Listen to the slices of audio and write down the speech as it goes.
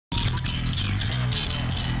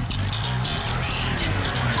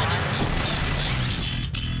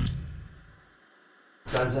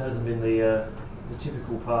James, that hasn't been the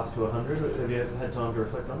typical path to 100. Have you had time to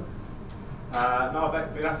reflect on it? No,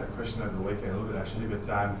 I've been asked that question over the weekend a little bit actually, but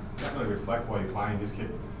don't really reflect while you're playing, you just keep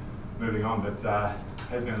moving on. But it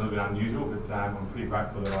has been a little bit unusual, but I'm pretty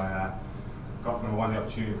grateful that I won the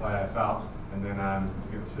opportunity to play AFL, and then to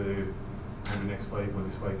get to maybe next week or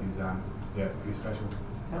this week is pretty special.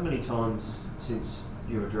 How many times since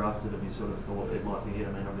you were drafted have you sort of thought it might be it?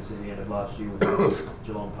 I mean, obviously the end of last year with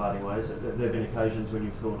Geelong parting ways. Have there been occasions when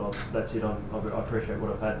you've thought, oh, that's it, I appreciate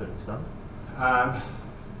what I've had, but it's done?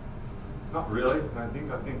 Not really, I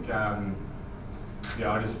don't think. I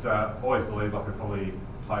just always believed I could probably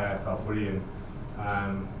play AFL footy, and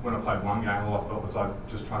when I played one game, all I thought was I'd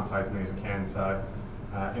just try and play as many as I can. So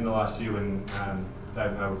in the last year when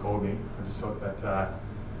David Noble called me, I just thought that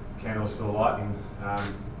candle was still alight, and I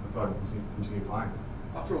thought I'd continue playing.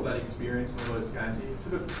 After all that experience and all those games, are you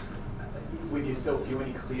sort of, with yourself, are you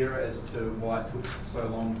any clearer as to why it took so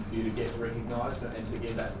long for you to get recognised and to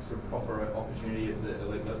get that sort of proper opportunity at the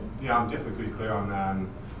elite level? Yeah, I'm definitely pretty clear on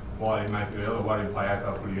why I didn't make it early, why I didn't play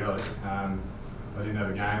AFL footy early. I didn't know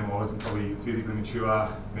the game, I wasn't probably physically mature,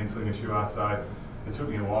 mentally mature, so it took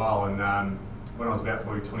me a while, and when I was about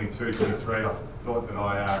probably 22, 23, I thought that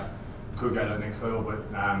I could go to that next level, but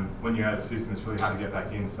when you're out of the system, it's really hard to get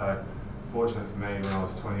back in. So fortunate for me, when I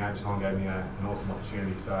was 28, Geelong gave me an awesome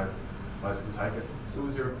opportunity, so I just had to take it. So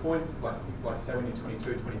was there a point, like say when you're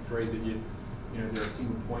 22, 23, that is there a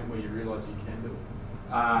single point where you realise you can do it?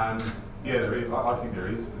 Yeah, there is. I think there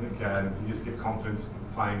is. I think you just get confidence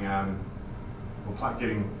playing,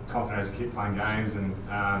 getting confident as you keep playing games, and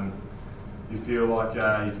you feel like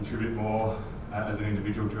you contribute more as an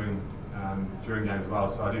individual during games as well.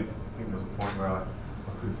 So I did think there was a point where I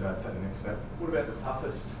could take the next step. What about the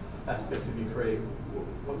toughest aspects of your career?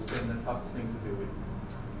 What's been the toughest things to deal with?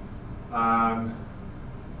 I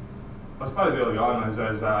suppose early on,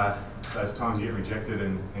 those times you get rejected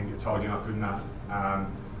and get told you're not good enough.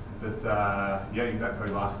 That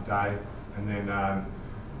probably lasts a day, and then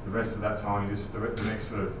the rest of that time, the next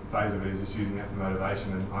sort of phase of it is just using that for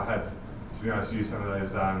motivation. And I have, to be honest, used some of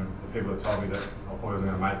those the people that told me that I probably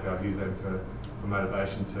wasn't going to make it. I've used them for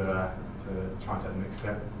motivation to try and take the next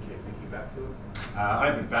step. Keep thinking back to it. I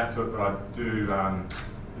don't think back to it, but I do.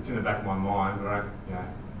 It's in the back of my mind, but I don't. You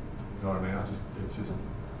know what I mean?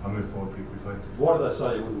 I move forward pretty quickly. Why did they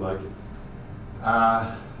say you wouldn't make it?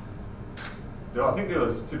 I think there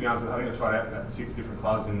was, to be honest, I think I tried out at 6 different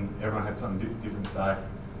clubs and everyone had something different to say.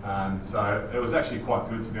 So it was actually quite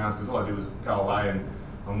good, to be honest, because all I did was go away and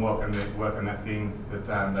work on that thing that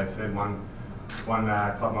they said. One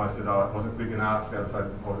club might have said I wasn't quick enough, the other side I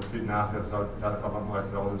wasn't fit enough, the other club might have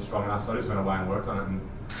said I wasn't strong enough. So I just went away and worked on it, and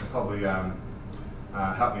it probably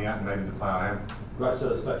helped me out and made me the player I am. Great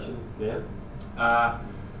satisfaction, yeah?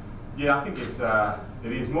 Yeah, I think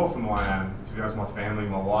it is more for my, to be honest, my family,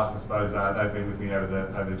 my wife. I suppose they've been with me over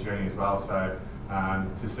the journey as well. So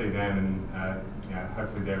to see them and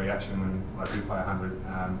hopefully their reaction when I do play 100,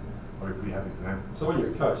 I'll be pretty happy for them. So when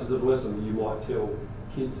you're a coach, is it a lesson you might tell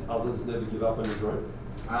kids, others, never give up on your dream?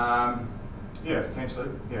 Yeah, potentially.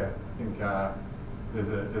 Yeah, I think there's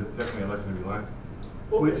definitely a lesson to be learned.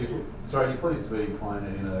 Sorry, you're pleased to be playing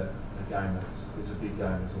in a game it's a big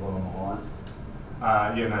game. There's a lot on the line.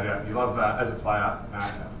 Yeah, no doubt. You love, as a player,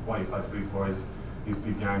 what you play footy for is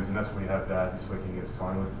big games, and that's what we have this weekend against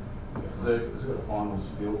Collingwood. Has it got a finals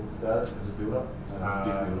feel about it as a build-up? There's a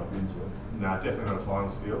big build-up into it. No, definitely not a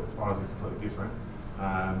finals feel. Finals are completely different.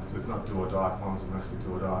 Because it's not do or die. Finals are mostly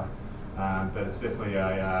do or die. But it's definitely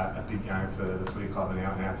a big game for the footy club and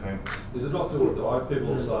our team. Is it not do or die? People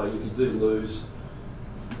will say if you do lose,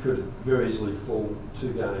 you could very easily fall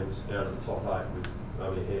 2 games out of the top 8 with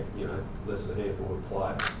only less than a handful of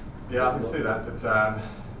play. Yeah, I can see that, but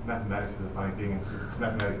mathematics is a funny thing. If it's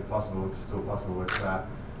mathematically possible, it's still possible. But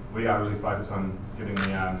we are really focused on getting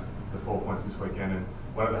the 4 points this weekend, and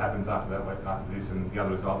whatever happens after this and the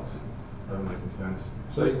other results doesn't really concern us.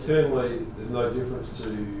 So internally, there's no difference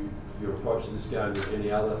to your approach to this game than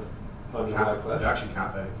any other home and away clash? There actually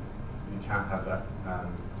can't be. You can't have that.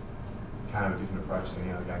 You can't have a different approach to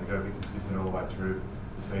any other game. You've got to be consistent all the way through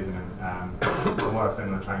the season, and from what I've seen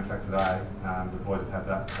on the training track today, the boys have had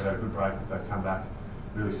that. They've had a good break, but they've come back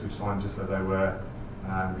really switched on, just as they were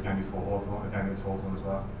the game before Hawthorn, the game against Hawthorn as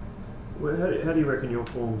well. Well, how do you reckon your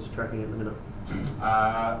form's tracking at the minute? From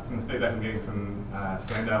the feedback I'm getting from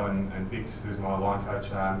Sando and Bix, who's my line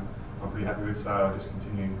coach, I'm pretty happy with, so I'll just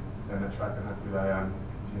continue down that track and hopefully they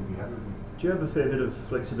continue to be happy with me. Do you have a fair bit of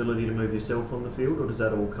flexibility to move yourself on the field, or does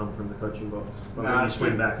that all come from the coaching box? Like when you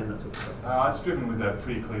swing back and that sort of stuff? It's driven with a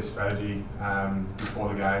pretty clear strategy before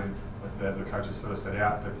the game, like the coaches sort of set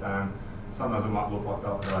out, but sometimes it might look like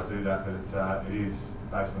that I do that, but it is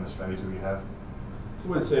based on the strategy we have. So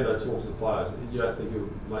when Sando talks to players, you don't think he'll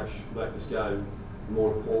make this game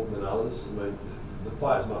more important than others? I mean, the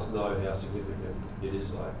players must know how significant it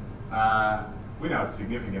is, though. We know it's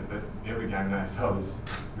significant, but every game in the AFL is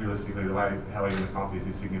realistically the way how he in the comp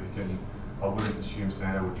is significant. I wouldn't assume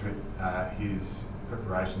Sando would treat his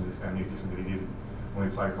preparation to this game any different than he did when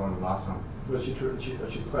we played Collingwood last time. But it's your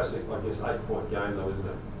classic, I guess, 8-point game, though, isn't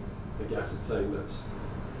it? Against a team that's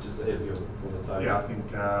just ahead of you on the table. Yeah, I think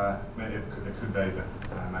it could be, but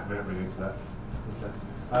we don't really into that. Okay.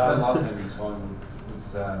 The last game against Collingwood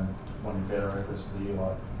was one of the better efforts for the year,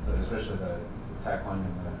 like, especially the tackling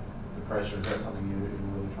and the pressure. Is that something you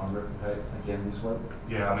really try and replicate again this week?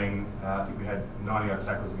 Yeah, I mean, I think we had 90-odd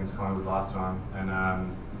tackles against Collingwood last time, and I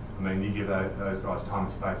mean, you give those guys time and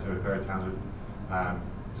space. They're a very talented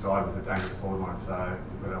side with a dangerous forward line, so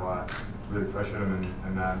we've got to really pressure them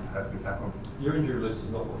and hopefully tackle them. Your injury list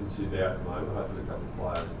is not looking too bad at the moment. Hopefully a couple of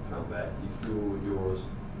players will come back. Do you feel you're as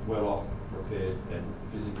well off, prepared and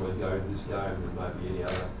physically go to this game than maybe any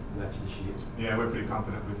other match this year? Yeah, we're pretty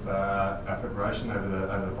confident with our preparation over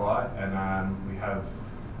the bye, and we have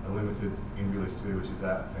a limited injury list too, which is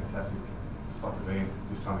a fantastic spot to be in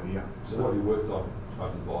this time of the year. So what have you worked on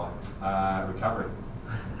over the bye? Recovery.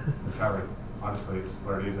 Recovery. Honestly, it's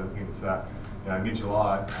what it is. I think it's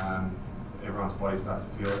mid-July, everyone's body starts to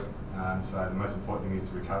feel it. So the most important thing is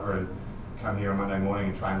to recover and come here on Monday morning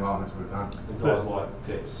and train well, and that's what we've done. And guys like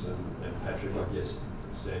Tex and Patrick, I guess,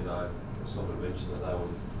 Sando, someone mentioned that they will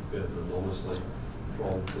benefit enormously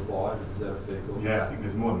from the bye. Is that a fair call? Yeah, I think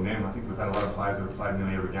there's more than them. I think we've had a lot of players that have played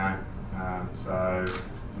nearly every game. So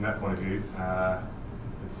from that point of view,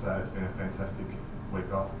 it's been a fantastic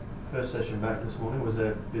week off. First session back this morning, was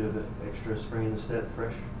there a bit of an extra spring in the step,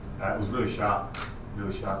 fresh? It was really sharp.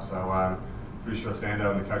 So pretty sure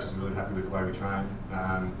Sando and the coaches were really happy with the way we train,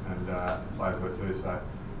 and the players were too. So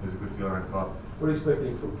there's a good feel around the club. What are you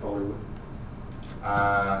expecting from Collingwood?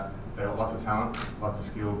 They've got lots of talent, lots of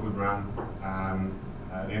skill, good run.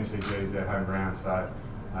 The MCG is their home ground, so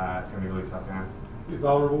it's going to be a really tough game. A bit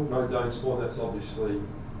vulnerable, no Dane Swan, that's obviously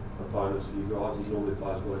a bonus for you guys. He normally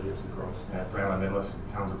plays well against the Cross. Yeah, Brownlow medalist,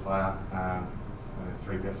 talented player,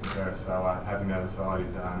 three best in Paris, so having him the other side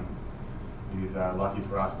is lucky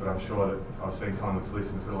for us, but I'm sure that I've seen Collingwood's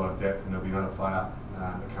list and it's got a lot of depth, and there'll be another player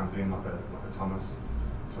that comes in like a Thomas,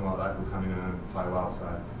 someone like that who'll come in and play well, so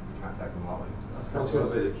you can't take them lightly. What's going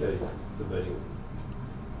to be the key to beating him?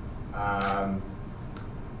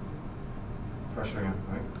 Pressuring him,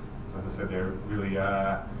 I think. As I said, they're really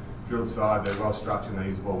drilled side, they're well structured and they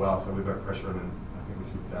use the ball well, so we've got to pressure them, and I think we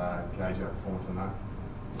could gauge our performance on that.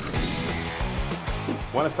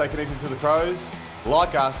 Want to stay connected to the Crows?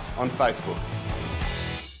 Like us on Facebook.